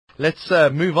Let's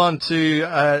move on to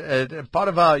part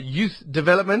of our youth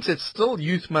development. It's still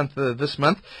Youth Month this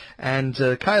month, and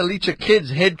Khayelitsha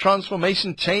Kids head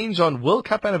transformation change on World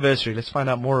Cup anniversary. Let's find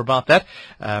out more about that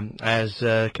as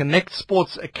Connect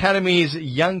Sports Academy's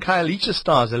young Khayelitsha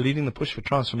stars are leading the push for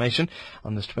transformation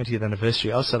on this 20th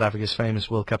anniversary of South Africa's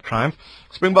famous World Cup triumph.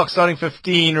 Springboks starting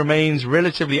 15 remains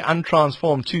relatively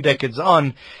untransformed 2 decades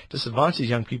on. Disadvantaged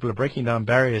young people are breaking down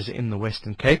barriers in the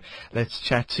Western Cape. Let's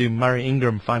chat to Murray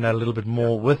Ingram, find out a little bit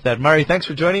more with that. Murray, thanks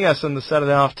for joining us on the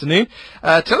Saturday afternoon.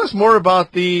 Tell us more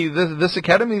about this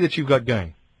academy that you've got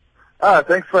going.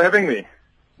 Thanks for having me.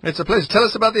 It's a pleasure. Tell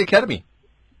us about the academy.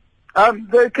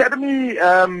 The academy,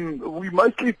 we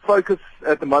mostly focus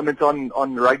at the moment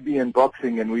on rugby and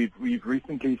boxing, and we've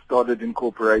recently started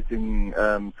incorporating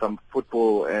some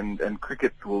football and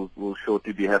cricket will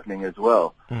shortly be happening as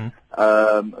well.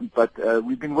 But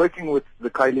we've been working with the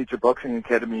Khayelitsha Boxing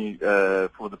Academy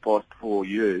for the past 4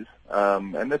 years,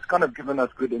 and it's kind of given us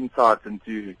good insight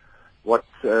into what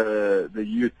the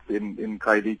youth in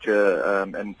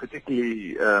Khayelitsha, and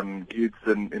particularly youths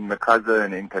in Makaza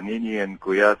and in Kanini and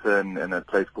Guyasa and a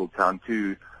place called Town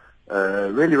 2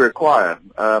 really require.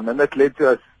 And that led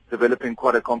to us developing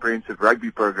quite a comprehensive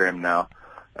rugby program now,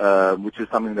 which is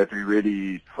something that we're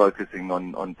really focusing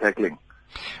on tackling.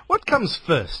 What comes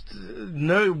first?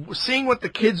 Seeing what the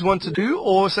kids want to do,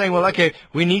 or saying, well, okay,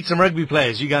 we need some rugby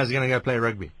players. You guys are going to go play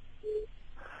rugby?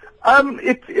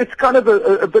 It's kind of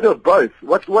a bit of both.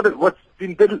 What's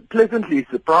been pleasantly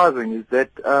surprising is that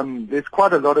there's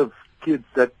quite a lot of kids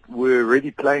that were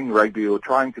already playing rugby or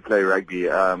trying to play rugby,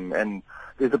 and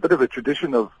there's a bit of a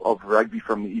tradition of rugby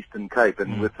from the Eastern Cape,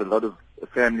 and with a lot of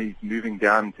families moving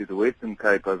down to the Western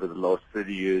Cape over the last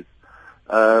 30 years,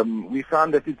 we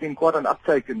found that there's been quite an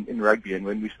uptake in rugby, and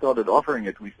when we started offering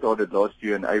it, we started last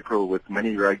year in April with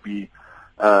mini rugby,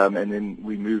 and then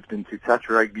we moved into touch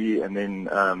rugby, and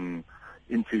then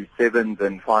into sevens,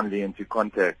 and finally into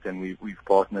contact. And we've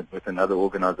partnered with another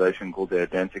organisation called the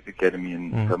Atlantic Academy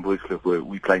in Tambuiskloof, where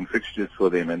we're playing fixtures for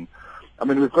them. And I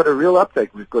mean, we've got a real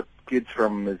uptake. We've got kids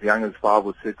from as young as 5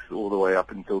 or 6 all the way up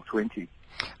until 20.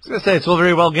 I was going to say, it's all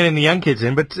very well getting the young kids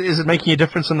in, but is it making a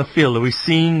difference on the field? Are we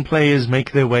seeing players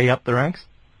make their way up the ranks?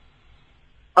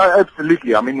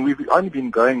 Absolutely. I mean, we've only been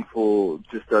going for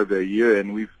just over a year,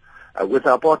 and we've with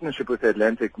our partnership with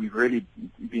Atlantic, we've really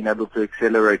been able to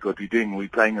accelerate what we're doing. We're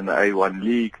playing in the A1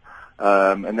 League,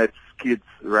 and that's kids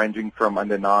ranging from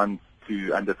under 9s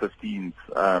to under 15s.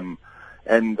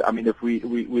 And I mean, if we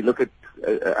look at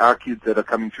our kids that are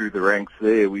coming through the ranks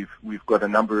there, we've got a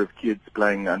number of kids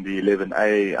playing under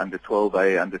 11A, under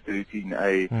 12A, under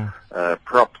 13A,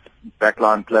 props,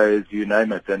 backline players, you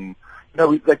name it. And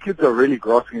the kids are really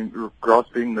grasping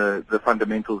the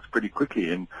fundamentals pretty quickly,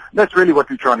 and that's really what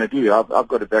we're trying to do. I've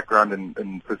got a background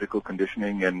in physical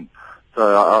conditioning, and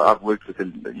so I've worked with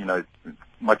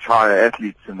much higher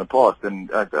athletes in the past, and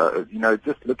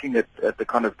just looking at the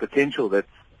kind of potential that's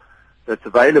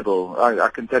available, I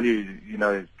can tell you,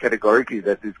 categorically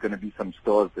that there's going to be some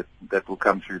stars that will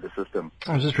come through the system.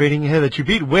 I was just reading here that you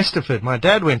beat Westerford. My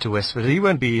dad went to Westerford. He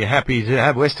won't be happy to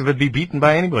have Westerford be beaten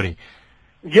by anybody.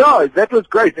 Yeah, that was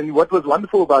great, and what was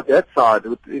wonderful about that side,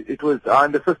 it was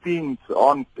under 15s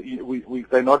on.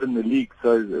 They're not in the league,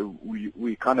 so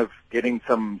we kind of getting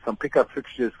some pickup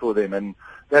fixtures for them, and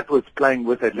that was playing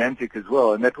with Atlantic as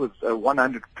well, and that was a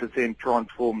 100%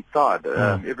 transformed side.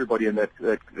 Everybody in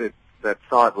that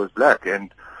side was black,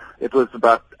 and it was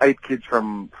about 8 kids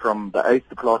from the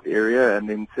Easterplaat area, and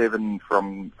then 7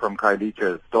 from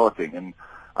Khayelitsha starting, and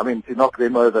I mean to knock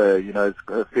them over, it's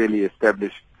a fairly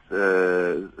established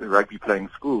rugby playing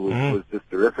school was just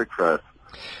terrific for us.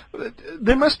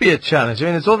 There must be a challenge. I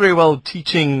mean, it's all very well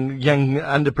teaching young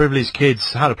underprivileged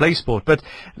kids how to play sport, but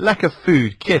lack of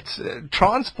food, kits,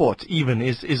 transport even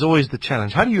is always the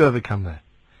challenge. How do you overcome that?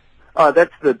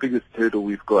 That's the biggest hurdle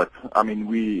we've got. I mean,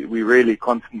 we really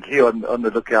constantly on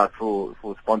the lookout for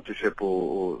sponsorship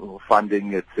or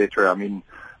funding, etc. I mean,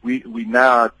 we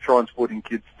now are transporting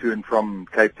kids to and from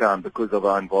Cape Town because of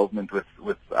our involvement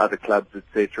with other clubs,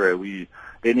 etc.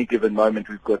 Any given moment,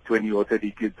 we've got 20 or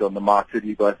 30 kids on the My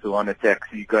City bus or on a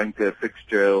taxi going to a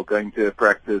fixture or going to a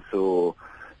practice, or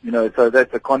so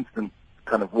that's a constant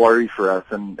kind of worry for us.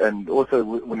 And also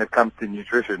when it comes to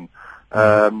nutrition,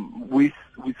 we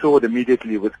saw it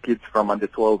immediately with kids from under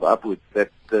 12 upwards that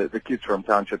the kids from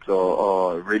townships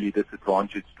are really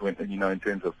disadvantaged when, in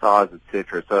terms of size,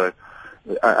 etc. So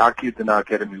our kids in our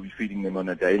academy, we're feeding them on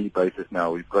a daily basis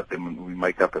now. We've got them, and we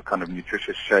make up a kind of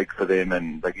nutritious shake for them,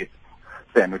 and they get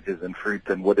sandwiches and fruit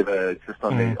and whatever just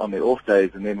on their off days.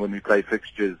 And then when we play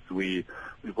fixtures, we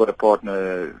we've got a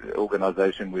partner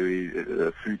organisation where we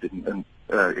food and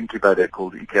incubator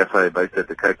called eCafe based at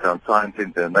the Cape Town Science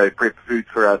Centre, and they prep food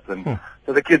for us, and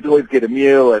so the kids always get a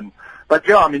meal. But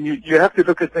yeah, I mean, you have to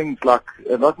look at things like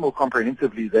a lot more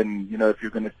comprehensively than, you know, if you're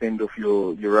going to send off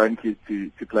your own kids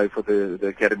to play for the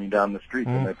academy down the street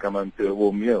and they come home to a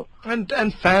warm meal.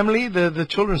 And family, the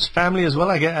children's family as well.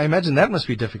 I imagine that must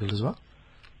be difficult as well.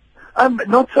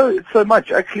 Not so much.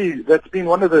 Actually, that's been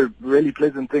one of the really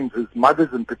pleasant things is mothers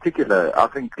in particular. I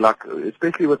think, like,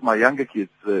 especially with my younger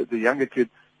kids, the younger kids,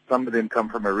 some of them come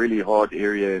from a really hard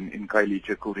area in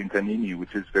Kailicha called Intanini,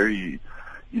 which is very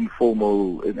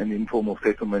informal, an informal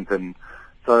settlement, and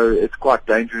so it's quite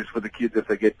dangerous for the kids if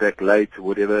they get back late or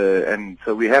whatever. And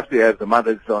so we have to have the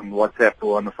mothers on WhatsApp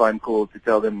or on a phone call to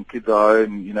tell them kids are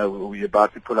home, you know, we're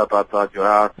about to pull up outside your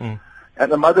house. And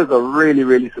the mothers are really,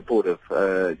 really supportive.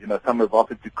 You know, some have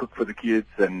offered to cook for the kids,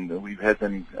 and we've had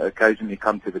them occasionally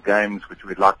come to the games, which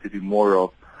we'd like to do more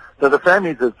of. So the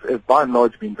families have by and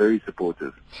large been very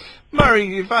supportive.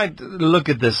 Murray, if I look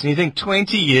at this and you think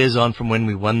 20 years on from when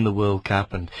we won the World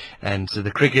Cup and so the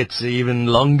cricket's even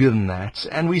longer than that,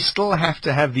 and we still have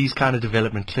to have these kind of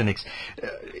development clinics,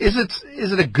 is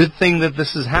it a good thing that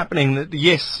this is happening? That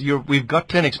yes, we've got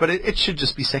clinics, but it should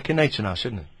just be second nature now,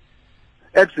 shouldn't it?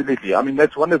 Absolutely. I mean,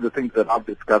 that's one of the things that I've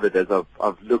discovered as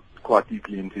I've looked quite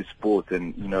deeply into sport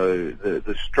and, you know,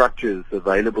 the structures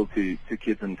available to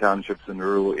kids in townships and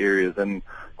rural areas. And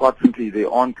quite simply, there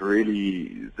aren't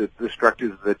really the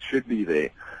structures that should be there.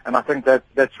 And I think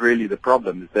that's really the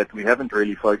problem, is that we haven't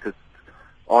really focused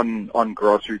on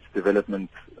grassroots development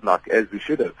like as we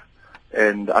should have.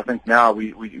 And I think now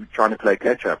we're trying to play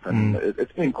catch up, and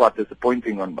it's been quite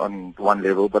disappointing on one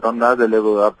level. But on the other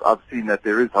level, I've seen that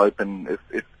there is hope, and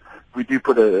if we do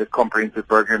put a comprehensive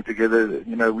program together,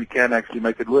 you know, we can actually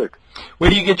make it work. Where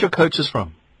do you get your coaches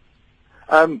from?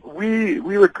 We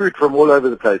recruit from all over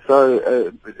the place.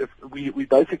 So we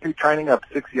basically training up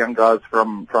 6 young guys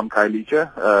from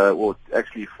Kailicha, or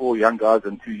actually 4 young guys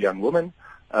and 2 young women.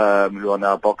 Who are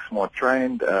now box smart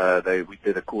trained. We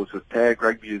did a course with tag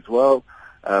rugby as well.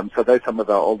 So they're some of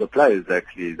our older players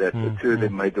actually. That the 2 of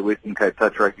them made the Western Cape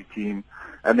touch rugby team.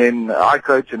 And then I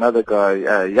coach another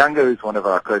guy, Younger, who's one of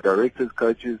our co-directors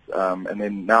coaches. And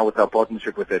then now with our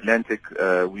partnership with Atlantic,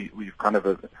 we've kind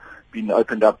of been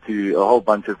opened up to a whole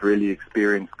bunch of really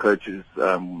experienced coaches.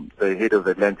 The head of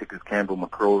Atlantic is Campbell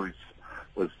McCraw, who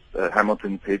was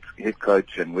Hamilton's head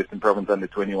coach and Western Province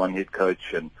under-21 head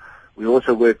coach. And we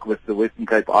also work with the Western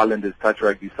Cape Islanders touch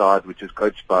rugby side, which is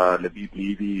coached by Labib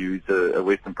Levy, who's a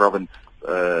Western Province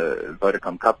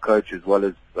Vodacom Cup coach, as well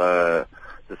as the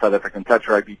South African touch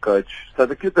rugby coach. So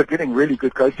the kids are getting really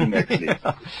good coaching, actually.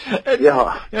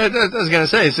 Yeah, I was going to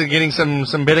say, so getting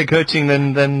some better coaching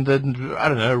than I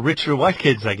don't know, richer white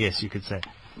kids, I guess you could say.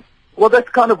 Well, that's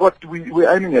kind of what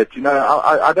we're aiming at. You know,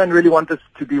 I don't really want this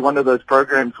to be one of those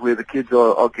programs where the kids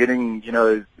are getting, you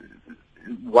know,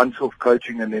 once-off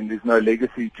coaching and then there's no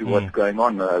legacy to what's going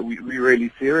on. We're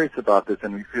really serious about this,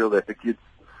 and we feel that the kids,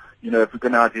 you know, if we're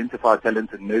going to identify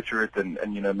talent and nurture it and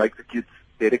you know, make the kids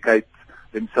dedicate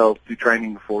themselves to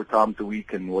training 4 times a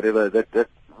week and whatever, that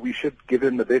we should give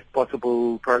them the best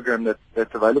possible program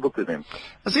that's available to them.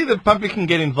 I see the public can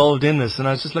get involved in this, and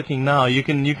I was just looking now. You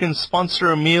can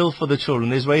sponsor a meal for the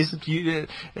children. There's ways that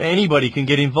anybody can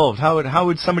get involved. How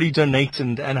would somebody donate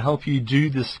and help you do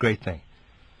this great thing?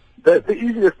 The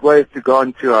easiest way is to go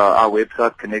onto our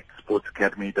website,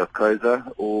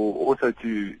 connectsportsacademy.coza, or also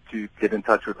to get in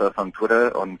touch with us on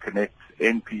Twitter on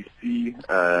ConnectNPC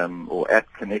or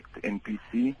at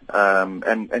ConnectNPC,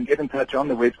 and get in touch on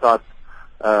the website.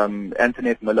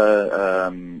 Antoinette Miller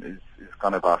is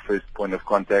kind of our first point of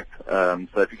contact. So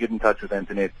if you get in touch with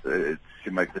Antoinette,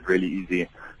 she makes it really easy.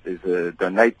 There's a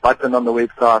donate button on the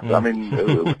website. I mean,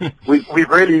 we've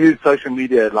really used social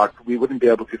media like we wouldn't be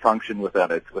able to function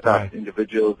without it, without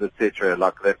individuals, etc.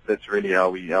 Like that's really how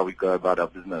we go about our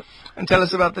business. And tell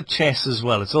us about the chess as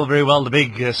well. It's all very well the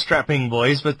big strapping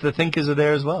boys, but the thinkers are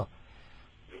there as well.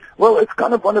 Well, it's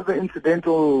kind of one of the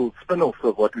incidental spin-offs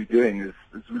of what we're doing. Is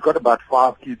we've got about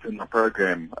 5 kids in the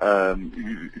program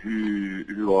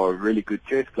who are really good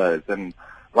chess players, and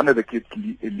one of the kids,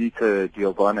 Elita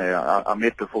Giovanni, I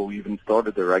met before we even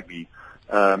started the rugby,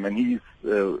 and he's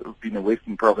been a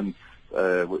Western Province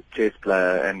chess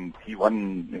player, and he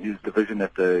won his division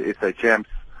at the SA Champs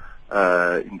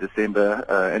in December,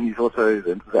 and he's also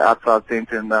the outside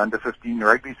centre in the under-15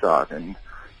 rugby side, and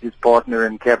his partner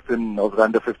and captain of the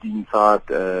under-15 side,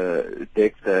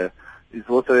 Dexter, is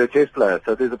also a chess player.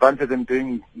 So there's a bunch of them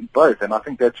doing both, and I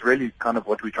think that's really kind of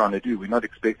what we're trying to do. We're not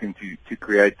expecting to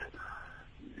create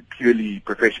purely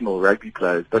professional rugby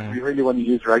players, but we really want to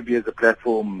use rugby as a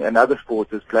platform and other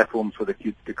sports as platforms for the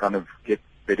kids to kind of get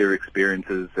better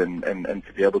experiences and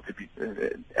to be able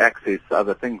to access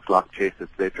other things like chess,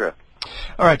 etc.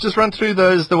 All right, just run through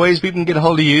the ways people can get a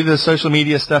hold of you. The social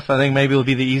media stuff, I think maybe will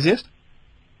be the easiest.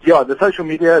 Yeah, the social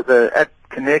media, at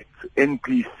Connect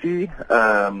NPC,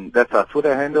 that's our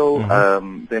Twitter handle.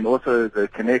 Then also the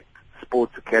Connect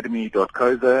Sports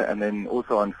Academy.coza, and then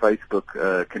also on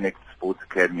Facebook, Connect Sports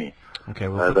Academy. Okay,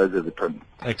 those are the twins.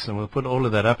 Excellent. We'll put all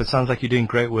of that up. It sounds like you're doing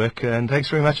great work, and thanks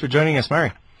very much for joining us,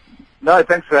 Murray. No,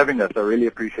 thanks for having us. I really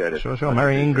appreciate it. Sure.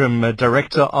 Murray Ingram,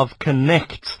 Director of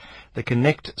Connect, the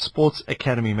Connect Sports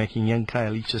Academy, making young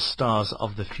Khayelitsha stars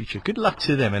of the future. Good luck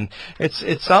to them. And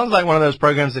it sounds like one of those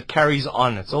programs that carries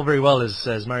on. It's all very well,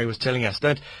 as Murray was telling us,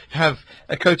 don't have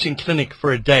a coaching clinic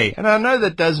for a day. And I know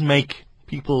that does make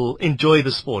people enjoy the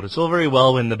sport. It's all very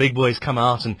well when the big boys come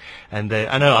out and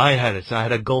I know I had it. I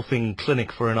had a golfing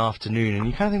clinic for an afternoon, and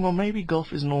you kind of think, well, maybe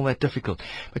golf isn't all that difficult.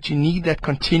 But you need that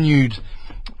continued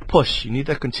push. You need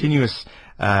that continuous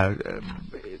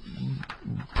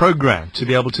program to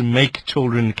be able to make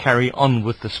children carry on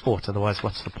with the sport. Otherwise,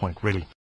 what's the point, really?